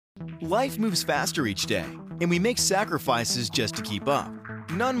Life moves faster each day, and we make sacrifices just to keep up.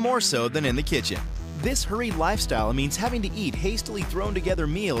 None more so than in the kitchen. This hurried lifestyle means having to eat hastily thrown together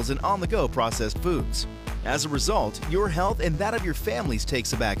meals and on-the-go processed foods. As a result, your health and that of your families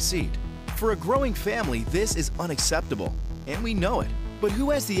takes a back seat. For a growing family, this is unacceptable, and we know it. But who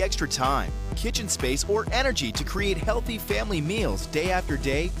has the extra time, kitchen space, or energy to create healthy family meals day after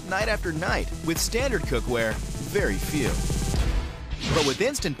day, night after night? With standard cookware, very few. But with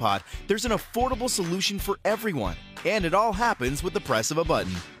Instant Pot, there's an affordable solution for everyone, and it all happens with the press of a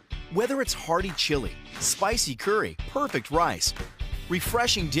button. Whether it's hearty chili, spicy curry, perfect rice,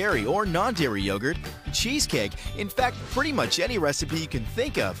 refreshing dairy or non-dairy yogurt, cheesecake, in fact, pretty much any recipe you can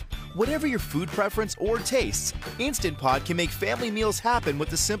think of. Whatever your food preference or tastes, Instant Pot can make family meals happen with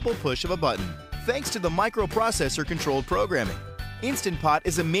the simple push of a button, thanks to the microprocessor-controlled programming. Instant Pot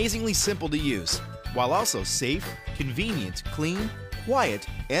is amazingly simple to use, while also safe, convenient, clean, quiet,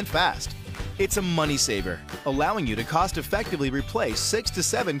 and fast. It's a money saver, allowing you to cost-effectively replace 6 to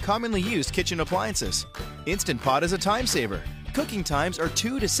 7 commonly used kitchen appliances. Instant Pot is a time saver. Cooking times are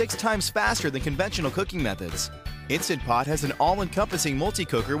 2 to 6 times faster than conventional cooking methods. Instant Pot has an all-encompassing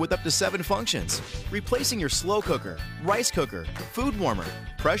multi-cooker with up to 7 functions, replacing your slow cooker, rice cooker, food warmer,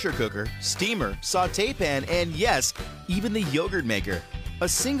 pressure cooker, steamer, sauté pan, and yes, even the yogurt maker. A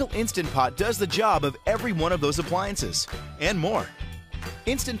single Instant Pot does the job of every one of those appliances, and more.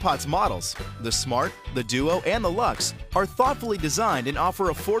 Instant Pot's models, the Smart, the Duo, and the Lux, are thoughtfully designed and offer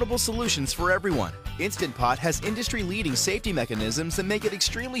affordable solutions for everyone. Instant Pot has industry-leading safety mechanisms that make it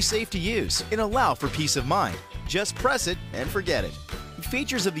extremely safe to use and allow for peace of mind. Just press it and forget it.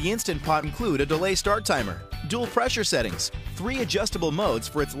 Features of the Instant Pot include a delay start timer, dual pressure settings, 3 adjustable modes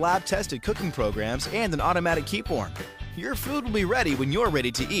for its lab-tested cooking programs, and an automatic keep warm. Your food will be ready when you're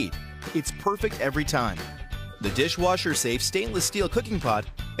ready to eat. It's perfect every time. The dishwasher-safe stainless steel cooking pot,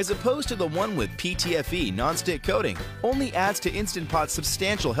 as opposed to the one with PTFE non-stick coating, only adds to Instant Pot's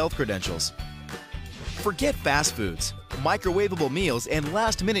substantial health credentials. Forget fast foods, microwavable meals, and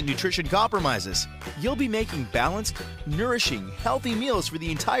last-minute nutrition compromises. You'll be making balanced, nourishing, healthy meals for the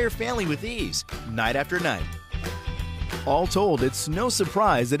entire family with ease, night after night. All told, it's no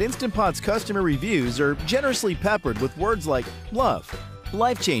surprise that Instant Pot's customer reviews are generously peppered with words like love,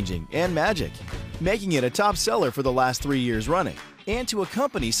 life-changing, and magic, making it a top seller for the last 3 years running. And to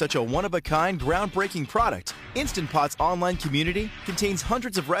accompany such a one-of-a-kind, groundbreaking product, Instant Pot's online community contains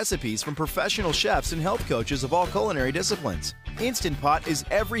hundreds of recipes from professional chefs and health coaches of all culinary disciplines. Instant Pot is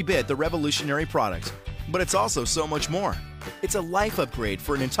every bit the revolutionary product, but it's also so much more. It's a life upgrade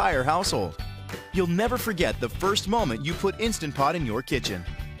for an entire household. You'll never forget the first moment you put Instant Pot in your kitchen.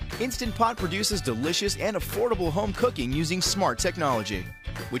 Instant Pot produces delicious and affordable home cooking using smart technology,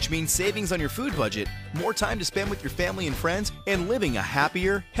 which means savings on your food budget, more time to spend with your family and friends, and living a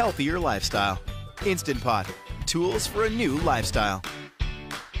happier, healthier lifestyle. Instant Pot, tools for a new lifestyle.